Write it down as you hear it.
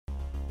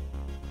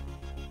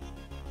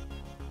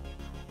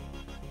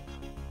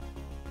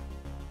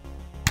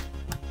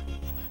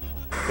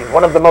He's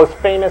one of the most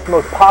famous,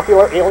 most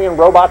popular alien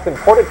robots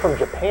imported from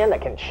Japan that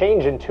can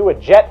change into a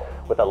jet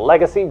with a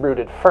legacy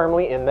rooted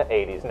firmly in the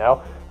 80s.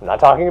 No, I'm not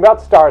talking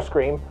about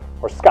Starscream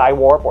or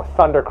Skywarp or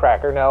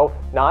Thundercracker. No,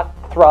 not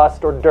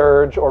Thrust or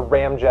Dirge or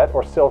Ramjet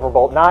or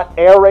Silverbolt. Not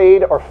Air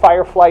Raid or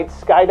Fireflight,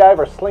 Skydive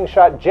or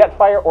Slingshot,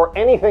 Jetfire or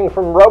anything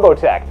from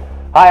Robotech.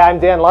 Hi, I'm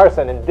Dan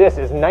Larson, and this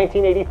is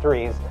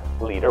 1983's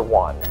Leader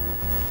 1.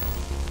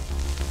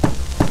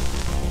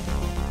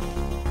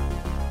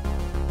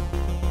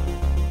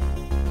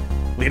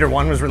 Leader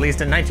 1 was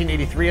released in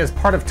 1983 as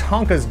part of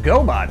Tonka's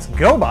Gobots.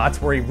 Gobots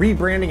were a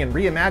rebranding and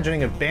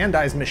reimagining of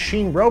Bandai's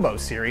Machine Robo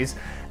series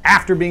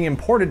after being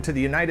imported to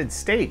the United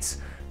States.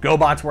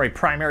 Gobots were a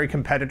primary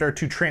competitor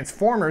to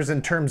Transformers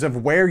in terms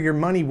of where your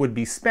money would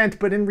be spent,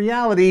 but in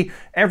reality,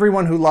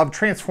 everyone who loved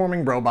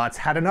transforming robots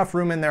had enough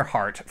room in their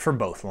heart for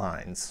both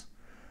lines.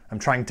 I'm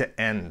trying to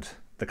end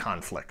the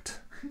conflict.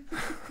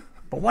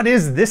 But what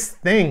is this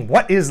thing?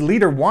 What is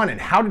Leader 1,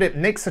 and how did it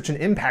make such an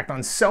impact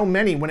on so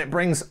many when it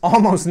brings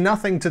almost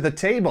nothing to the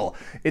table?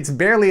 It's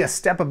barely a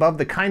step above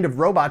the kind of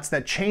robots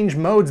that change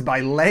modes by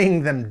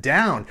laying them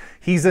down.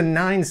 He's a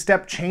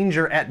 9-step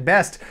changer at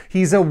best.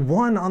 He's a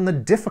 1 on the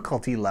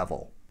difficulty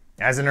level.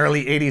 As an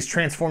early 80s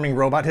transforming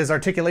robot, his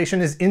articulation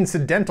is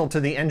incidental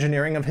to the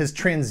engineering of his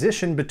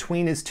transition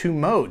between his two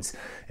modes.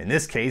 In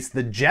this case,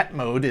 the jet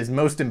mode is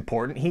most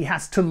important. He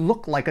has to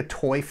look like a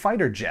toy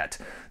fighter jet.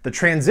 The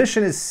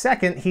transition is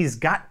second. He's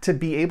got to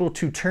be able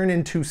to turn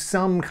into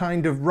some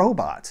kind of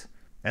robot.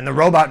 And the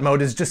robot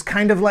mode is just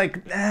kind of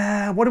like,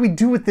 what do we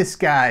do with this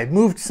guy?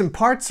 Moved some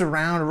parts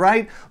around,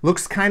 right?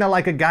 Looks kind of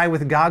like a guy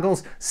with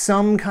goggles.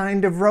 Some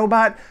kind of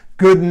robot?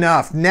 Good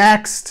enough.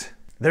 Next!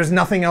 There's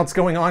nothing else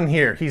going on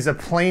here. He's a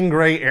plain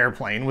gray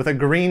airplane with a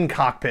green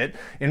cockpit.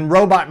 In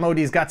robot mode,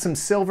 he's got some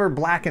silver,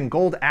 black, and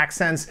gold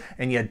accents,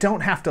 and you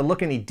don't have to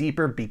look any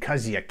deeper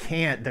because you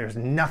can't. There's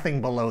nothing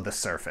below the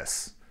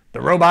surface.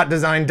 The robot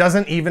design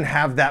doesn't even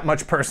have that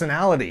much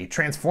personality.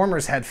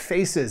 Transformers had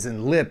faces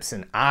and lips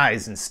and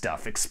eyes and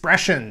stuff,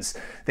 expressions.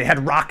 They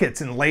had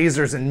rockets and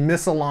lasers and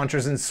missile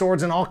launchers and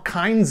swords and all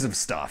kinds of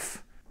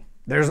stuff.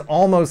 There's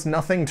almost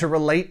nothing to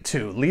relate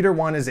to. Leader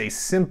 1 is a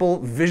simple,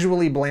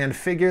 visually bland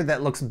figure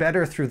that looks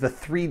better through the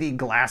 3D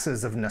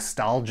glasses of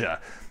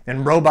nostalgia.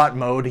 In robot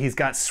mode, he's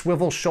got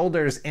swivel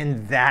shoulders,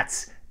 and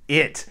that's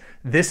it.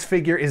 This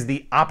figure is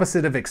the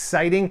opposite of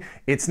exciting.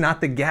 It's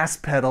not the gas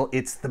pedal,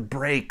 it's the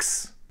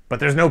brakes. But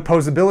there's no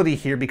posability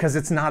here because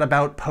it's not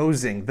about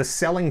posing. The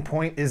selling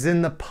point is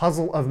in the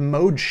puzzle of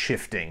mode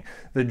shifting.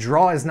 The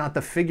draw is not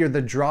the figure,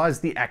 the draw is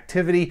the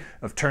activity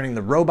of turning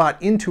the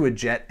robot into a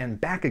jet and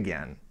back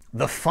again.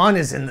 The fun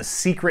is in the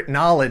secret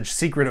knowledge,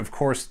 secret of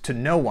course to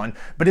no one,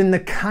 but in the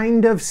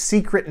kind of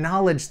secret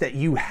knowledge that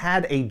you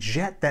had a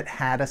jet that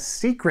had a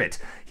secret.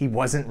 He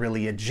wasn't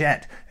really a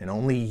jet, and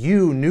only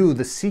you knew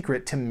the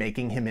secret to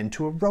making him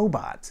into a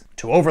robot.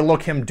 To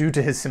overlook him due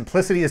to his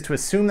simplicity is to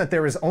assume that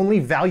there is only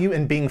value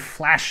in being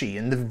flashy,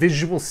 in the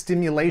visual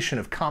stimulation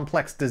of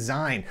complex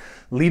design.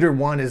 Leader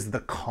 1 is the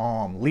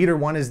calm. Leader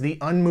 1 is the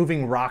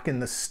unmoving rock in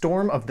the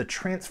storm of the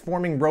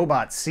transforming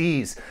robot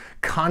seas.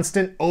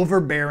 Constant,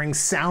 overbearing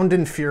sound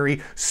and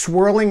fury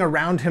swirling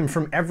around him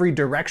from every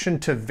direction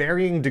to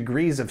varying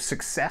degrees of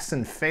success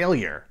and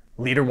failure.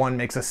 Leader 1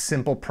 makes a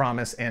simple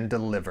promise and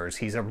delivers.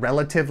 He's a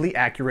relatively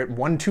accurate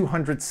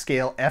 1/200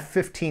 scale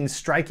F-15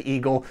 Strike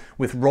Eagle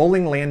with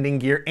rolling landing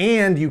gear,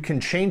 and you can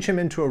change him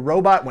into a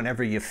robot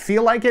whenever you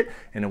feel like it,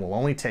 and it will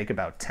only take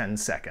about 10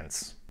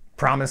 seconds.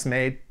 Promise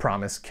made,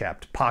 promise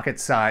kept. Pocket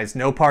size,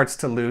 no parts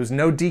to lose,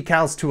 no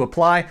decals to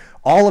apply.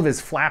 All of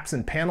his flaps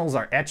and panels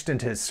are etched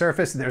into his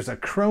surface. There's a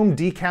chrome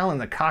decal in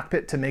the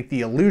cockpit to make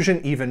the illusion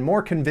even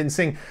more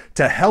convincing,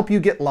 to help you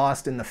get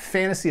lost in the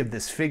fantasy of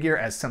this figure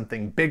as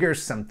something bigger,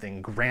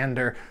 something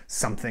grander,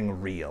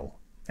 something real.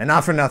 And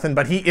not for nothing,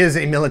 but he is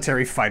a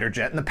military fighter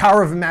jet, and the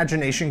power of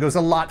imagination goes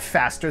a lot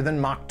faster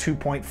than Mach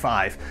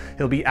 2.5.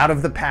 He'll be out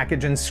of the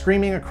package and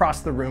screaming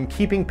across the room,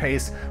 keeping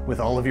pace with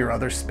all of your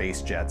other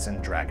space jets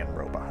and dragon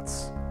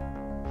robots.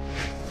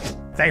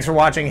 Thanks for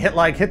watching. Hit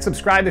like, hit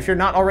subscribe if you're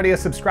not already a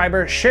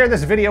subscriber, share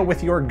this video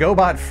with your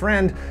Gobot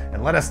friend,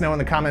 and let us know in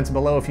the comments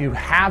below if you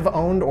have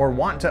owned or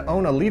want to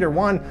own a Leader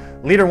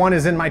 1. Leader 1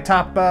 is in my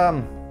top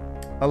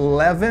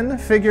 11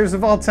 figures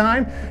of all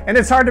time, and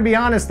it's hard to be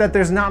honest that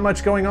there's not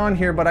much going on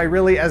here, but I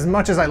really, as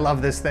much as I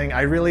love this thing,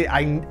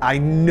 I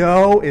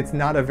know it's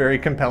not a very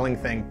compelling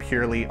thing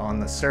purely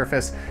on the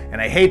surface, and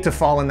I hate to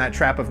fall in that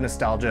trap of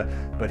nostalgia,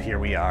 but here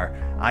we are.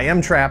 I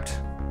am trapped.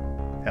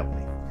 Help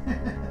me.